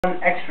One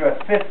extra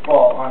fifth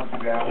ball onto the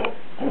ground.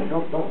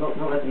 Don't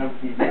let the numbers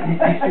these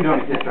two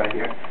don't exist right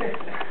here.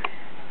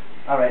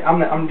 Alright,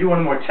 I'm gonna do one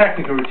of the more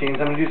technical routines.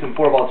 I'm gonna do some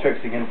 4-ball tricks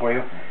again for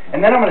you.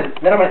 And then I'm gonna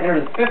enter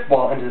the fifth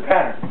ball into the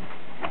pattern.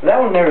 So that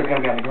one there is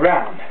gonna be on the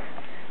ground.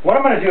 What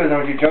I'm gonna do is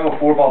I'm gonna do juggle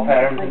 4-ball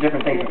patterns and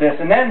different things with this,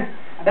 and then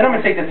I'm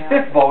gonna take this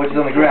fifth ball, which is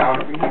on the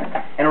ground,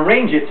 and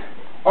arrange it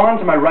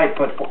onto my right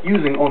foot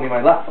using only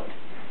my left foot.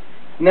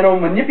 And then I'll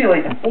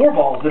manipulate the 4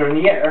 balls that are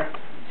in the air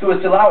so as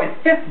to allow a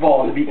fifth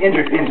ball to be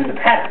entered into the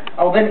pattern.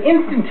 I'll then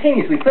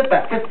instantaneously flip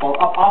that fifth ball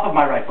up off of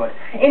my right foot,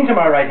 into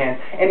my right hand,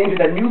 and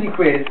into that newly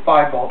created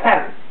 5-ball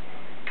pattern.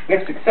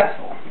 If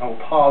successful, I will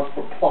pause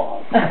for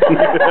applause.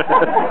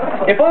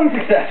 If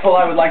unsuccessful,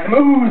 I would like to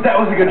move.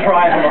 That was a good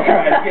try, and I'll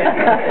try it again.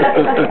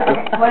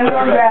 Blame it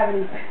on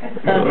gravity.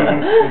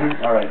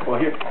 Alright, well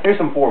here's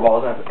some 4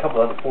 balls. I have a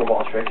couple other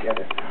 4-ball tricks. You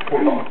have 4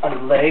 balls under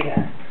the leg,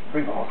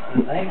 3 balls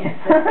under the leg.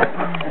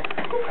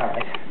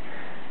 Alright.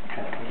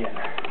 Again,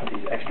 with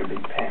these extra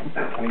big pants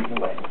that come in the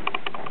way.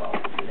 4 balls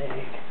on the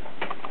leg,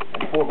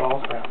 and 4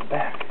 balls around the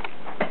back.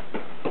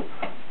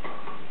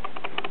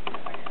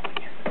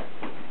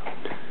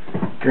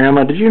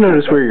 Grandma, did you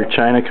notice where your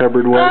china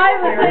cupboard was? I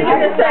was thinking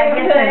the same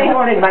thing. I'm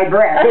holding my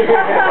breath.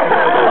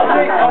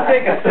 I'll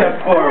take a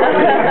step forward.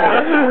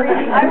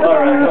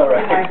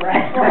 Alright.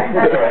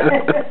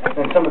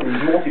 And some of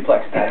these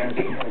multiplex patterns,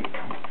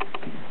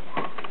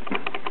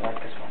 like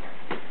this one.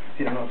 If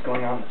you don't know what's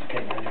going on, that's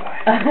okay, neither do I.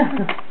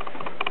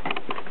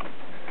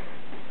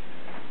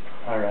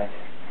 Alright.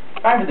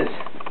 On to this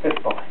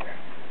fifth ball here.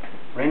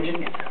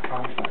 Ranging it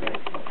onto my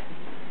right foot.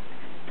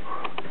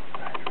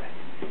 Right.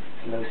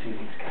 Slow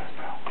soothing cast.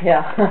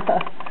 Yeah.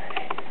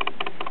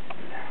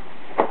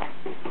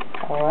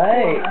 All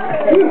right.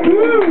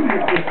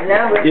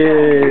 Now we're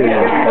Yay.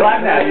 Clap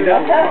now, you know.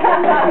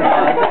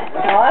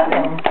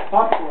 Awesome.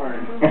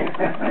 popcorn.